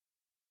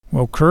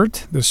Well,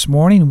 Kurt, this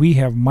morning we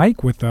have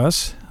Mike with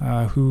us,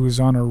 who is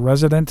on a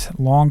resident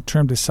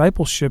long-term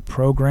discipleship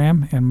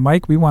program. And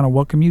Mike, we want to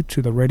welcome you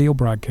to the radio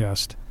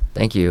broadcast.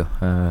 Thank you.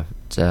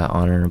 It's an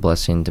honor and a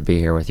blessing to be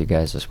here with you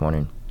guys this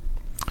morning.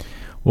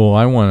 Well,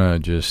 I want to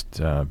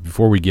just,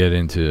 before we get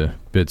into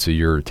bits of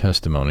your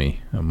testimony,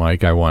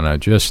 Mike, I want to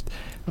just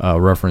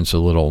reference a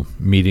little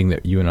meeting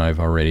that you and I have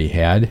already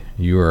had.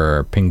 You are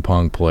a ping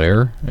pong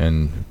player,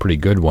 and a pretty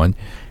good one,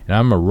 and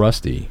I'm a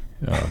rusty,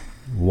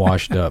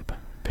 washed-up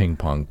ping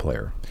pong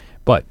player.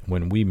 But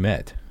when we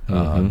met,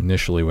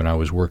 initially when I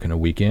was working a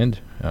weekend,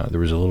 there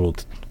was a little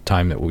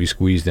time that we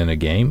squeezed in a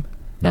game.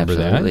 Remember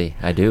Absolutely,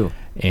 that? I do.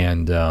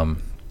 And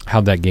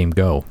how'd that game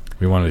go?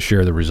 We wanted to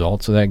share the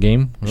results of that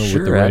game with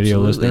the radio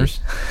listeners.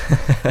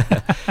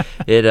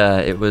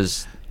 It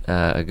was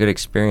a good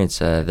experience.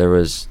 There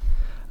was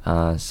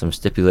some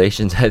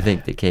stipulations, I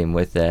think, that came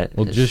with that.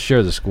 Well, just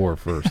share the score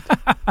first.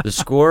 The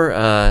score,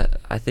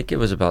 I think it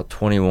was about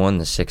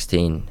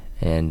 21-16,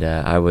 and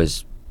I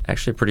was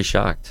actually pretty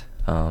shocked.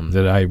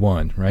 That I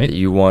won, right? That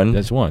you won.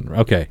 That's one.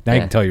 Okay, now you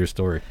can tell your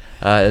story.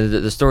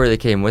 The story that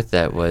came with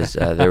that was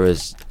there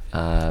was,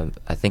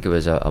 I think it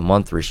was a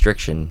month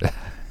restriction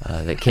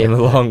that came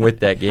along with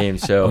that game.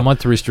 So a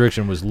month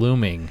restriction was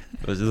looming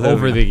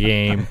over the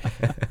game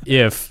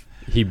if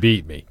he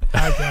beat me.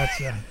 I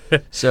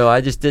gotcha. So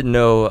I just didn't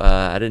know.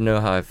 I didn't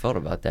know how I felt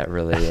about that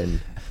really,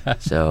 and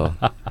so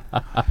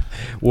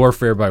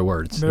warfare by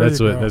words. That's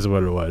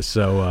what it was.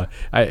 So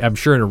I'm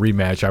sure in a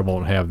rematch I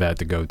won't have that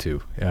to go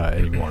to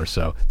anymore.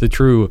 So the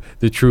true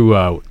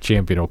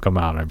champion will come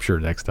out, I'm sure,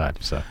 next time.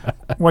 So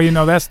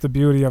well, that's the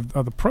beauty of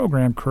the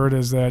program, Kurt,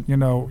 is that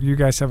you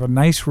guys have a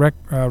nice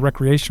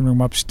recreation room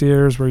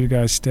upstairs where you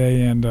guys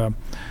stay, and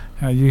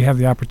you have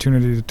the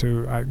opportunity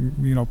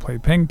to play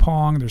ping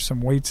pong. There's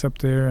some weights up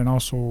there, and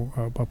also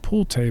a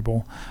pool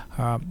table.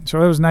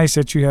 So it was nice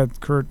that you had,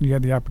 Kurt, you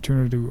had the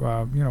opportunity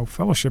to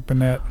fellowship in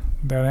that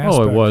aspect.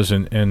 Oh, it was,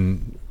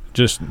 and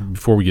just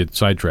before we get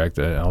sidetracked,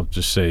 I'll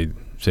just say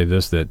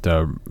this,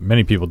 that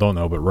many people don't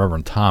know, but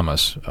Reverend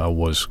Thomas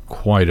was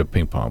quite a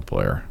ping pong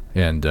player,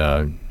 and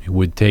he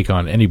would take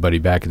on anybody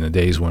back in the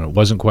days when it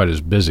wasn't quite as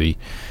busy.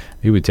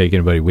 He would take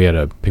anybody. We had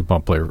a ping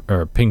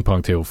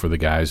pong table for the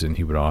guys, and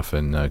he would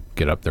often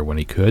get up there when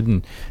he could.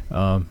 And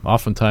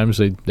oftentimes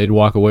they'd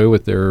walk away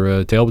with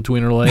their tail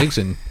between their legs,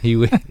 and he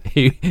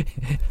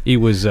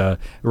was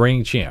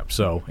reigning champ.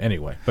 So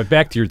anyway, but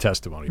back to your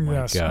testimony,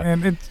 Mike. Yes,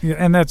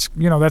 and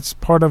that's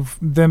part of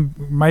them,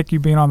 Mike. You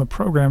being on the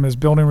program is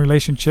building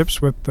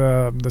relationships with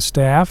the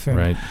staff, and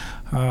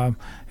right.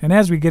 And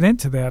as we get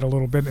into that a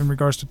little bit in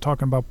regards to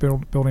talking about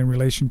building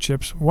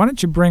relationships, why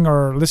don't you bring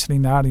our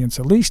listening audience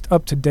at least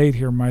up to date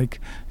here, Mike?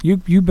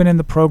 You've been in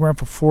the program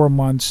for 4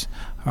 months.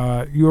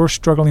 You're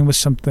struggling with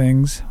some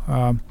things.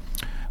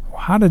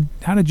 How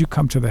did you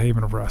come to the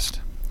Haven of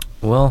Rest?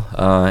 Well,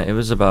 it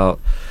was about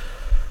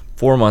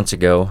 4 months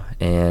ago,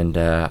 and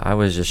I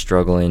was just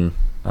struggling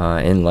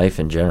in life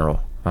in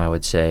general, I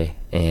would say.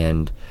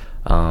 And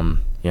I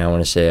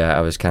want to say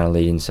I was kind of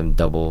leading a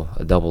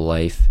double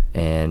life,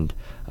 and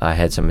I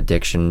had some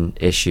addiction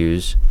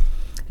issues,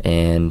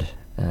 and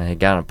I had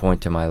gotten a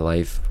point to my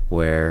life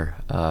where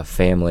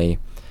family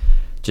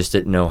just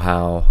didn't know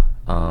how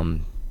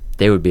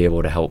they would be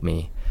able to help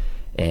me,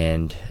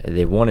 and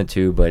they wanted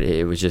to, but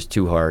it was just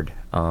too hard.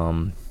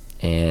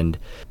 And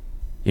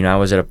I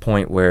was at a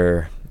point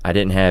where I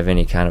didn't have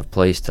any kind of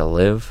place to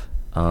live,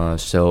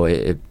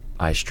 so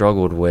I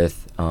struggled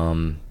with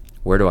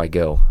where do I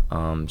go.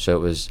 So it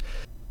was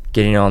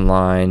getting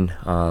online,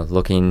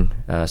 looking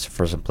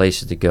for some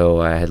places to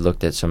go. I had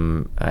looked at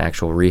some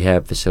actual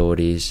rehab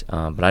facilities,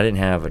 but I didn't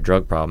have a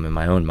drug problem in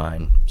my own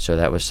mind. So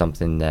that was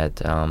something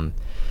that,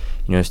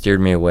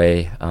 steered me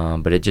away.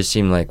 But it just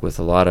seemed like with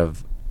a lot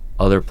of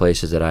other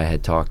places that I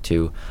had talked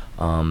to,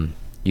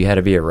 you had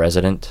to be a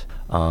resident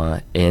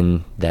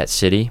in that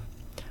city.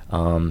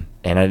 And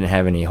I didn't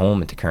have any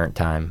home at the current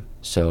time.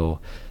 So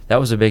that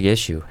was a big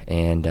issue.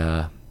 And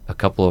a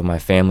couple of my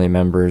family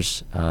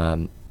members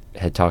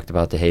had talked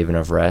about the Haven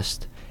of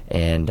Rest,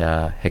 and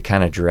had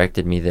kind of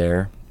directed me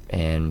there.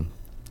 And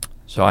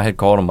so I had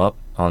called them up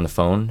on the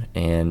phone,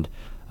 and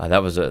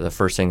that was the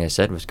first thing they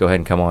said was, go ahead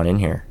and come on in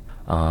here.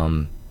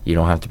 You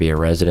don't have to be a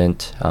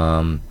resident.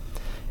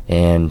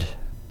 And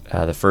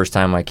the first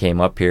time I came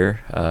up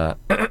here, I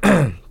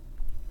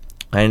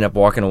ended up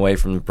walking away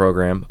from the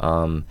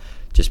program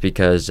just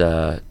because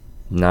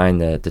 9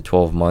 to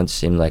 12 months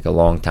seemed like a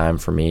long time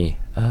for me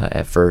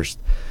at first.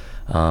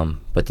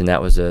 But then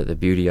that was the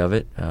beauty of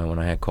it. When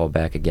I had called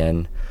back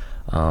again,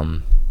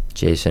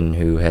 Jason,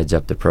 who heads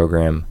up the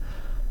program,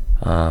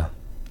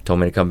 told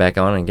me to come back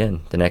on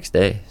again the next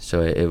day.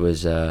 So it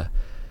was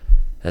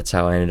that's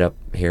how I ended up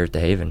here at the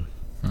Haven.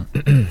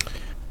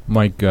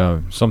 Mike,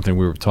 something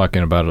we were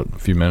talking about a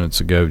few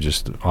minutes ago,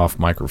 just off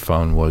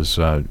microphone, was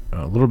a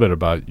little bit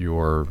about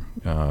your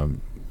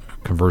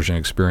conversion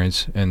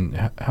experience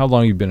and how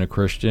long you've been a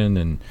Christian,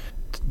 and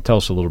tell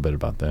us a little bit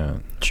about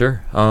that.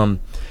 Sure.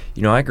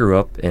 I grew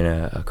up in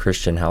a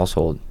Christian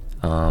household.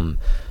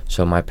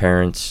 So my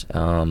parents,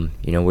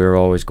 we were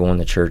always going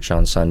to church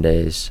on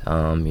Sundays.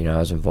 I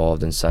was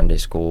involved in Sunday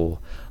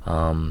school.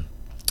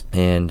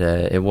 And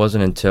it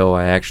wasn't until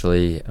I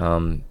actually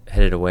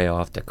headed away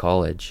off to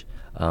college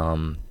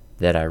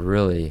that I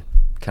really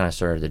kind of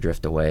started to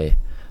drift away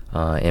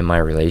in my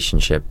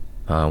relationship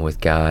with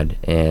God.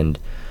 And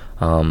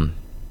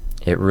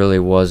it really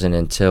wasn't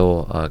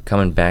until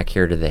coming back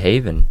here to the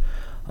Haven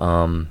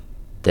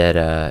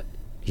that,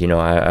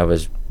 I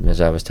was, as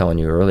I was telling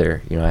you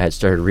earlier, I had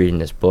started reading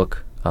this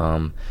book.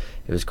 It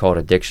was called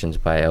Addictions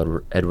by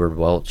Edward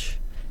Welch.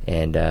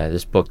 And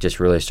this book just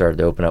really started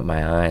to open up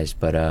my eyes.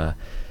 But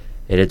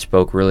it had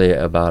spoke really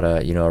about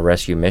a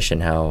rescue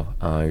mission, how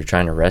you're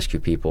trying to rescue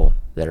people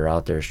that are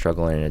out there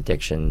struggling in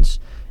addictions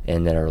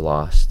and that are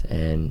lost.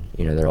 And,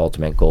 their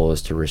ultimate goal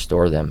is to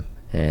restore them.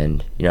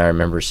 And, I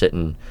remember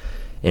sitting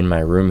in my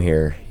room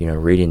here,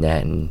 reading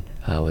that, and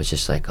I was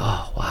just like,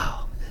 oh,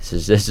 wow,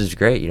 this is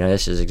great.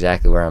 This is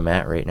exactly where I'm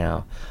at right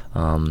now.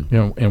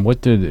 And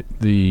what did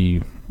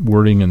the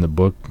wording in the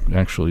book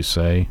actually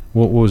say?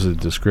 What was the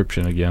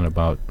description again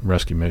about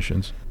rescue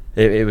missions?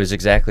 It was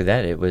exactly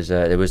that. It was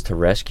to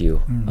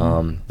rescue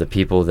the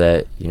people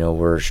that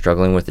were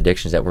struggling with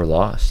addictions that were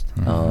lost.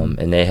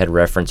 And they had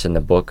reference in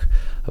the book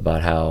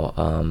about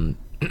how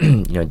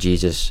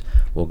Jesus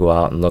will go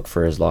out and look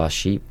for his lost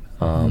sheep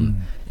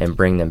and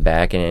bring them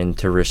back and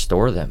to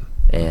restore them.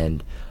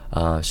 And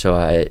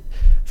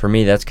for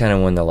me, that's kind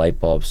of when the light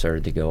bulb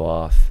started to go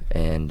off.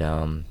 And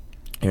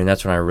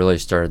that's when I really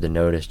started to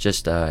notice,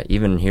 just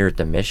even here at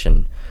the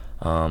mission,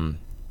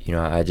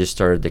 I just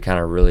started to kind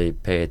of really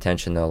pay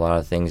attention to a lot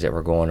of things that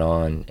were going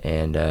on.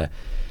 And it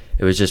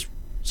was just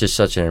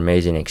such an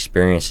amazing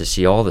experience to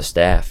see all the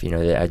staff.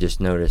 I just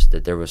noticed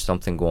that there was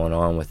something going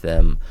on with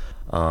them.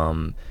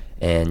 And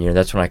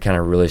that's when I kind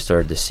of really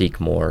started to seek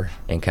more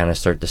and kind of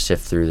start to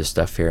sift through the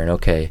stuff here and,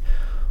 okay,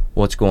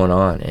 what's going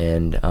on?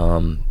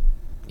 And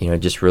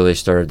just really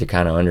started to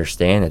kind of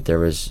understand that there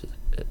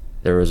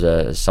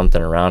was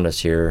something around us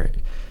here.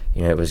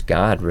 It was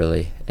God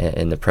really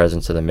in the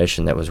presence of the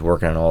mission that was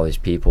working on all these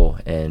people.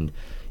 And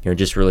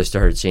just really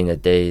started seeing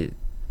that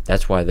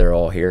that's why they're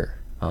all here,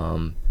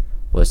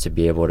 was to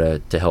be able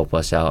to help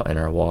us out in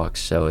our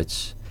walks. So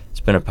it's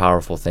been a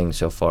powerful thing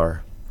so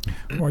far.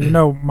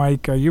 Well,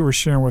 Mike, you were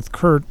sharing with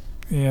Kurt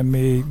and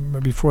me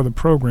before the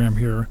program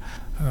here.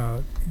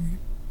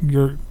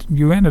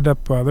 You ended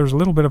up, there's a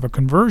little bit of a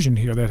conversion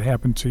here that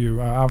happened to you,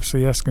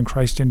 obviously asking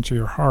Christ into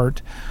your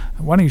heart.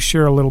 Why don't you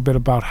share a little bit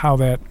about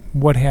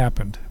what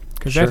happened?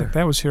 Because Sure.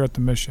 that was here at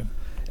the mission.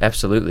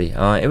 Absolutely.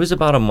 It was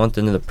about a month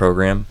into the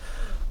program.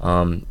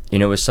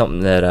 It was something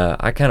that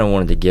I kind of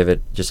wanted to give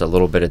it just a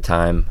little bit of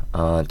time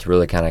to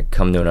really kind of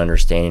come to an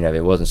understanding of it.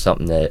 It wasn't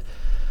something that,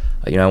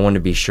 I wanted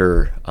to be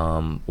sure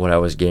what I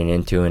was getting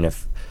into, and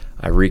if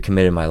I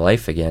recommitted my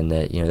life again,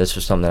 that, this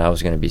was something that I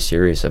was going to be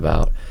serious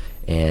about.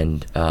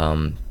 And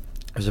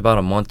it was about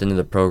a month into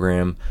the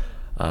program,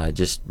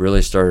 just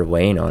really started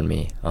weighing on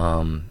me.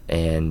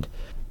 And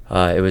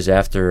it was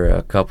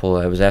after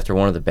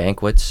one of the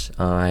banquets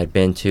I had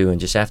been to, and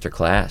just after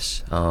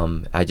class,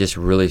 I just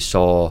really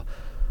saw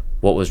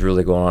what was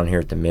really going on here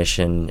at the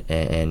mission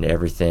and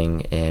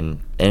everything, and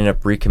ended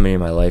up recommitting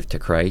my life to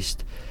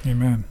Christ.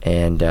 Amen.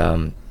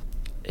 And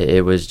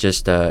it was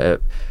just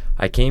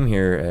I came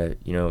here,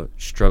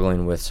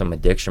 struggling with some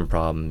addiction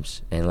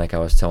problems, and like I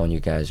was telling you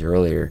guys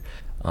earlier,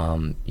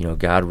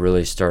 God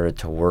really started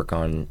to work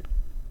on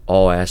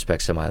all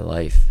aspects of my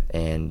life,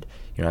 and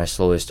I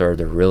slowly started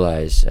to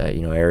realize,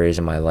 areas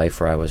in my life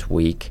where I was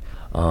weak,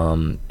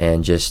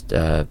 and just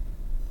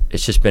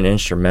it's just been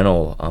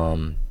instrumental.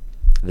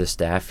 The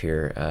staff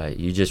here,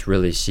 you just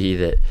really see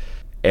that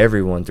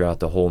everyone throughout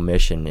the whole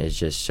mission is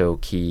just so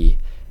key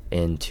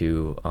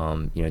into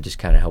just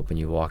kind of helping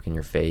you walk in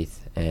your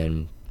faith.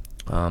 And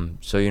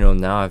so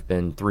now I've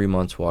been 3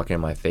 months walking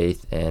in my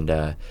faith,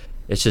 and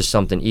it's just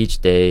something each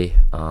day,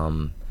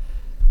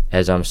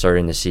 as I'm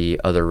starting to see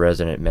other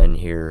resident men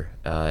here,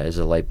 as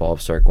the light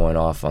bulbs start going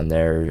off on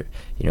their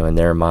in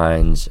their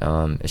minds,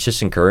 it's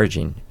just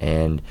encouraging.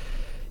 And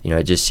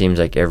it just seems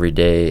like every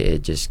day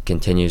it just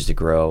continues to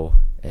grow,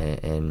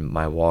 and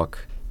my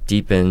walk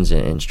deepens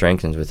and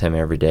strengthens with him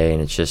every day.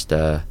 And it's just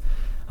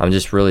I'm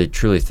just really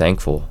truly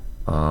thankful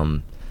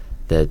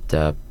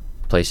that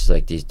places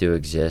like these do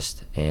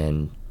exist,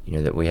 and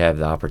that we have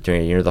the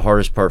opportunity. The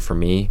hardest part for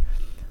me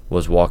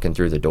was walking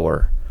through the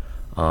door,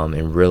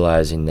 and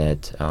realizing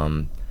that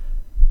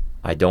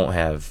I don't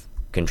have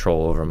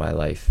control over my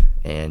life,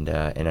 and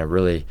I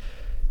really,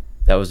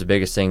 that was the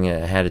biggest thing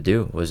I had to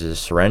do, was to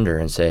surrender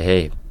and say,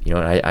 hey,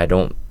 I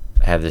don't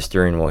have the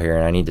steering wheel here,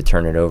 and I need to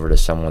turn it over to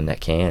someone that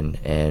can.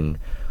 And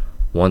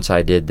once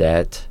I did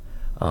that,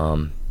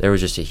 there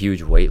was just a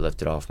huge weight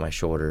lifted off my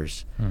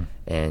shoulders,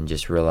 and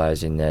just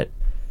realizing that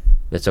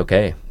it's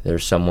okay.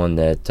 There's someone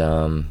that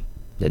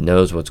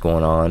knows what's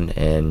going on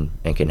and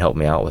can help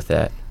me out with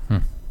that.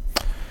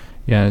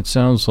 Yeah, it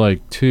sounds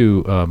like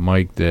too,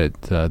 Mike,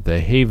 that the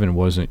Haven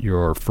wasn't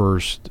your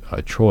first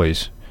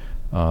choice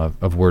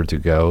of where to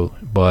go,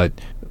 but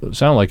it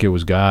sounded like it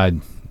was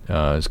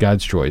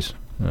God's choice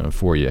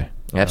for you.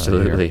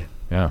 Absolutely.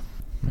 Yeah.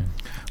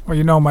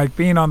 Well, Mike,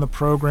 being on the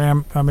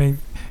program, I mean,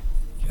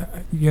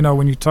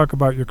 when you talk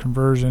about your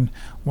conversion,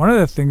 one of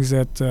the things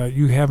that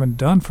you haven't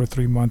done for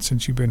 3 months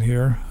since you've been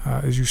here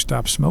is you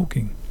stopped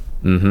smoking.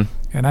 Mm-hmm.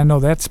 And I know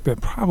that's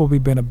probably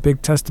been a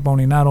big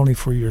testimony not only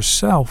for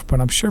yourself, but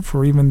I'm sure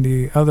for even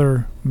the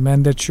other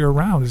men that you're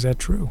around. Is that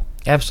true?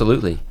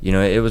 Absolutely.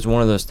 It was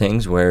one of those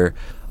things where,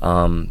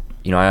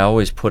 I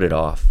always put it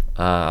off.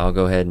 I'll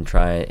go ahead and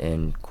try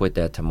and quit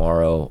that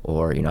tomorrow,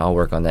 or, I'll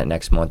work on that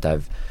next month.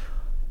 I've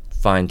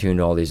fine-tuned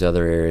all these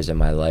other areas in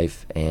my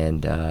life,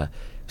 and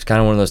it's kind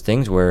of one of those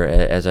things where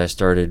as I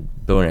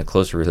started building a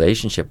closer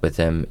relationship with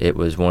him, it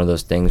was one of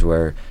those things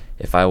where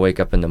if I wake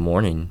up in the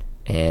morning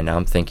and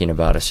I'm thinking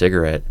about a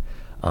cigarette,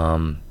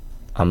 I'm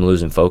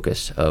losing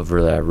focus of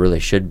I really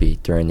should be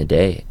during the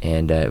day.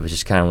 And it was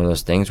just kind of one of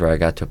those things where I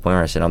got to a point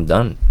where I said, I'm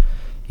done,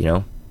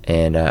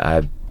 and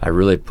I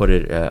really put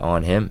it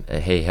on him.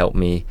 Hey, help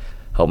me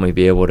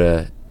be able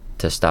to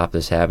stop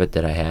this habit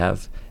that I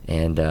have.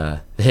 And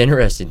the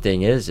interesting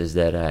thing is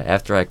that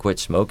after I quit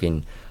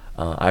smoking,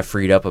 I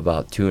freed up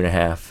about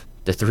 2.5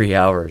 to 3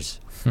 hours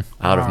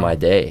out of my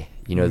day,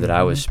 that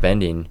I was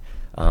spending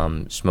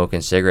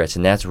smoking cigarettes.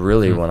 And that's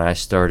really when I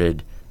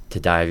started to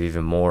dive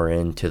even more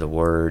into the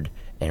Word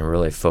and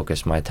really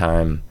focus my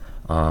time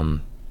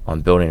on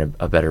building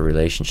a better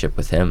relationship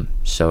with him.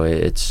 So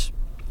it's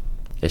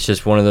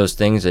just one of those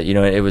things that,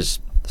 it was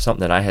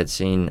something that I had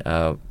seen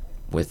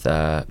with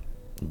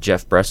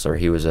Jeff Bressler.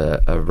 He was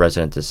a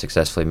resident that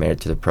successfully made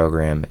it to the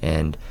program,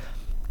 and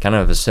kind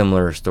of a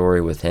similar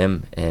story with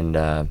him, and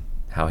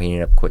how he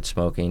ended up quit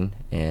smoking,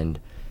 and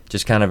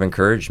just kind of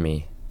encouraged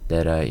me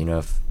that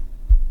if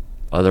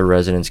other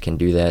residents can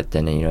do that,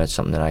 then it's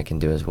something that I can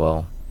do as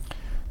well.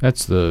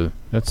 That's the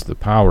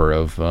power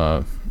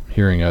of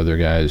hearing other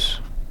guys'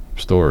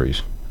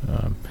 stories,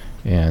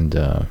 and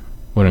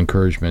what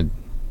encouragement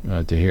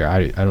to hear.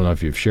 I don't know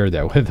if you've shared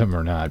that with him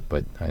or not,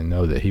 but I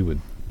know that he would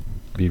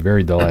be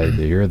very delighted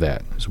to hear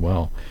that as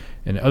well.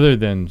 And other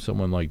than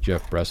someone like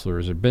Jeff Bressler,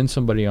 has there been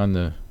somebody on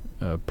the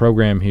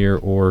program here,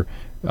 or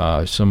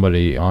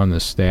somebody on the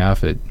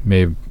staff that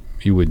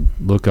you would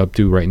look up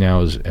to right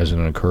now as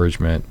an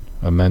encouragement,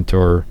 a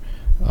mentor,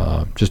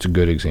 just a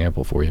good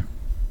example for you?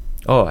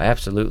 Oh,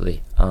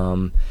 absolutely.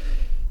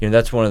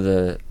 That's one of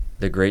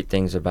the great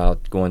things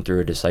about going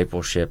through a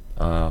discipleship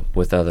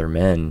with other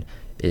men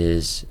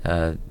is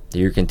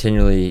you're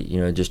continually,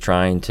 just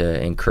trying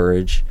to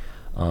encourage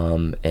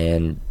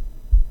and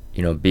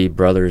be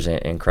brothers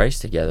in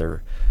Christ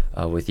together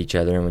with each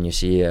other. And when you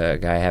see a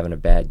guy having a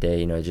bad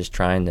day, just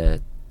trying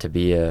to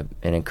be an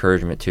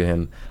encouragement to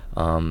him.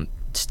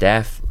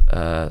 Staff,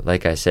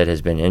 like I said,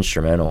 has been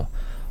instrumental.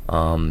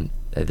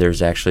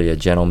 There's actually a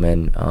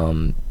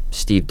gentleman,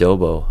 Steve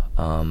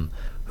Dobo,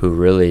 who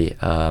really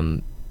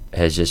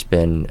has just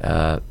been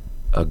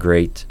a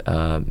great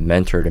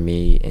mentor to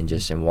me, and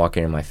just in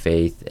walking in my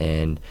faith,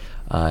 and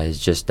is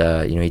just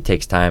he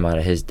takes time out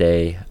of his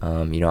day.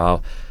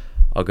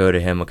 I'll go to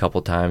him a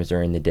couple times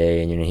during the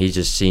day, and he's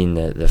just seen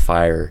the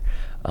fire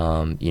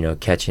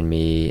catching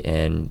me,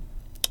 and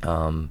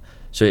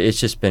so it's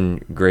just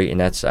been great. And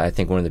that's, I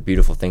think, one of the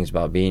beautiful things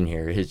about being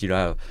here is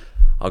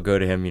I'll go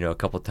to him a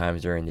couple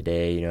times during the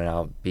day, and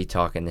I'll be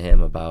talking to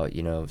him about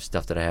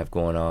stuff that I have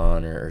going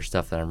on, or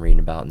stuff that I'm reading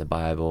about in the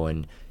Bible,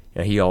 and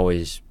he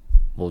always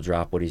will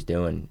drop what he's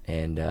doing,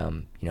 and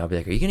I'll be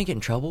like, are you gonna get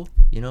in trouble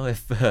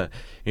if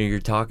you're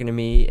talking to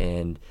me?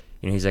 And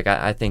he's like,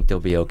 I think they'll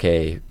be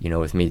okay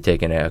with me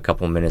taking a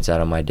couple minutes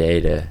out of my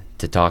day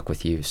to talk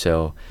with you.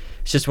 So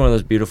it's just one of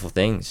those beautiful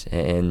things.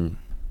 And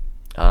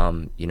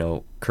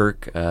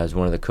Kirk is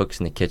one of the cooks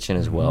in the kitchen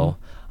as well.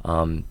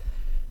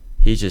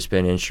 He's just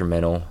been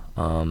instrumental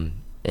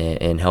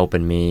in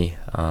helping me,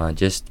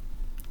 just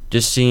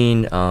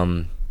seeing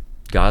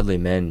godly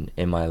men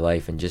in my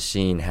life, and just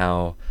seeing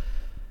how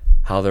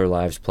their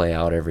lives play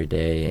out every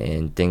day,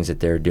 and things that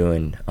they're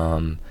doing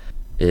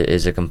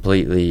is a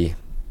completely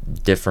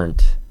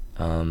different,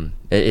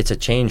 it's a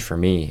change for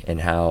me in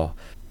how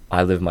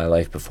I lived my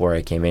life before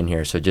I came in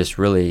here. So just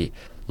really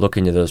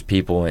looking to those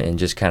people and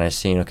just kind of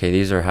seeing, okay,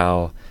 these are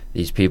how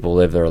these people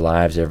live their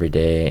lives every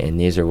day, and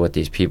these are what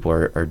these people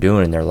are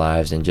doing in their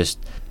lives, and just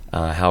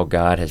how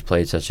God has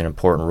played such an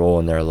important role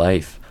in their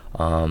life.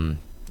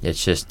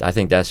 It's just, I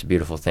think that's the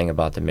beautiful thing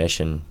about the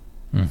mission.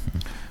 Mm-hmm.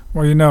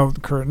 Well,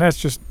 Kurt,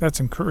 that's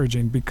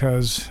encouraging,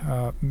 because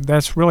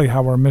that's really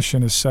how our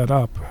mission is set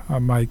up,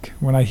 Mike.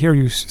 When I hear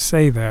you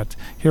say that,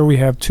 here we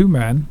have two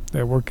men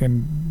that work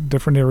in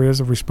different areas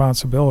of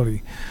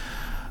responsibility,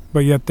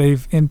 but yet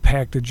they've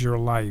impacted your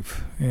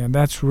life. And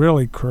that's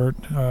really, Kurt,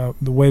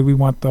 the way we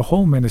want the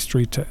whole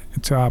ministry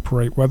to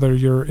operate, whether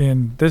you're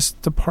in this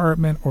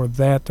department or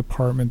that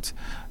department.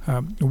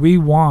 We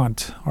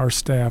want our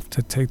staff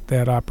to take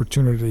that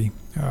opportunity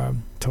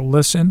to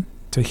listen,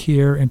 to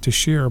hear, and to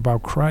share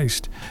about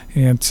Christ,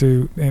 and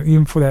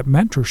even for that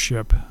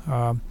mentorship.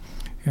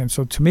 And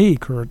so to me,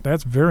 Kurt,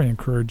 that's very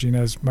encouraging,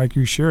 as Mike,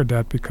 you shared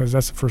that, because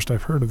that's the first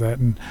I've heard of that.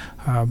 And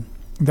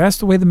that's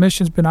the way the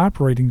mission's been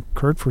operating,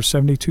 Kurt, for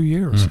 72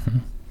 years. Mm-hmm.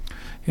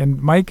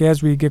 And Mike,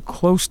 as we get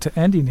close to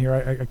ending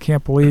here, I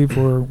can't believe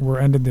we're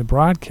ending the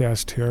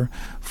broadcast here.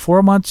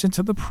 4 months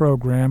into the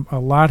program, a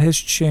lot has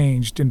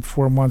changed in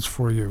 4 months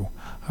for you.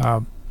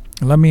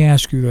 Let me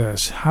ask you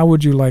this. How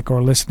would you like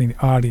our listening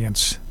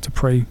audience to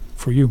pray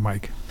for you,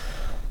 Mike?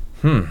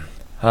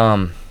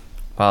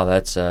 Wow,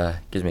 that's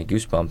gives me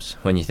goosebumps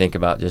when you think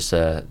about just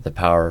the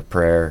power of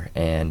prayer.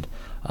 And,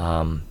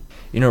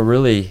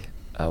 really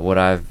what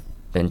I've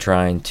been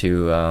trying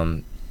to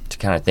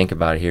kind of think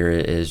about here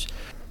is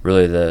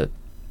really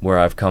where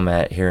I've come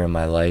at here in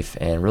my life,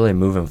 and really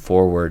moving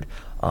forward,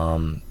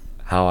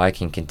 how I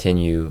can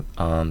continue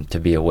to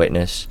be a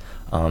witness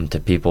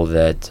to people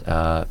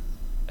that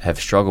have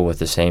struggled with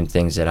the same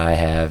things that I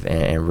have,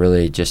 and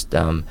really just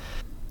to,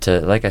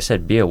 like I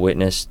said, be a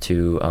witness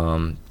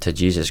to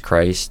Jesus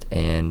Christ,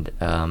 and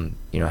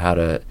how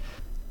to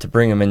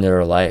bring him into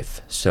their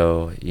life.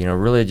 So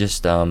really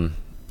just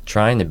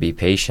trying to be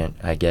patient,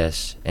 I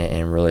guess,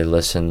 and really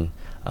listen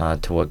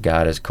to what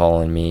God is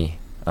calling me,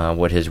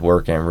 what his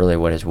work and really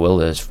what his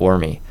will is for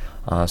me.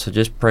 So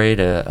just pray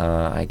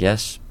to I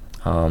guess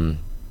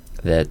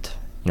that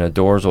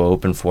doors will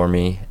open for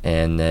me,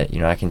 and that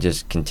I can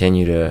just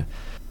continue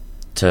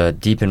to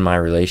deepen my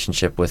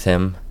relationship with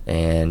him,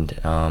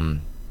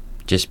 and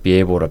just be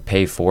able to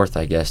pay forth,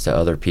 I guess, to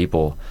other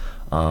people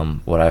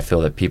what I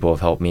feel that people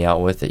have helped me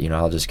out with. That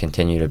I'll just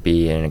continue to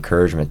be an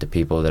encouragement to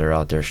people that are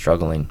out there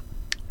struggling.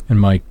 And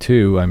Mike,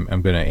 too, I'm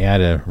going to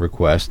add a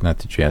request, not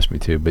that you asked me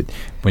to, but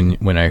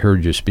when I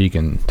heard you speak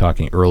and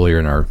talking earlier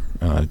in our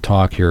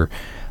talk here,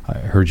 I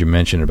heard you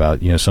mention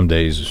about, some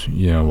days,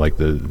 like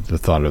the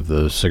thought of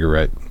the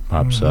cigarette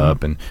pops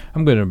up. And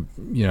I'm going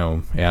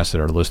to, ask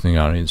that our listening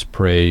audience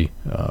pray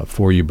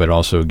for you, but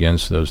also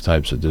against those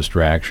types of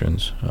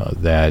distractions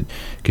that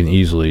can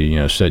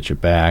easily, set you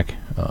back,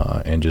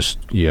 and just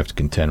you have to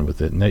contend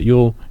with it. And that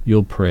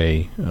you'll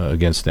pray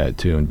against that,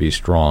 too, and be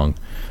strong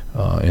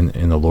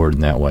in the Lord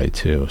in that way,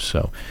 too.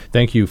 So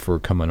thank you for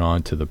coming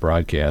on to the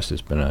broadcast.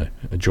 It's been a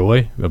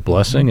joy, a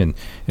blessing, and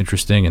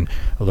interesting, and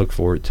I look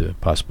forward to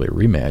possibly a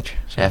rematch.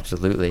 So,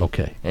 absolutely.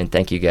 Okay. And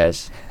thank you,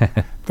 guys.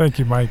 Thank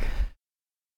you, Mike.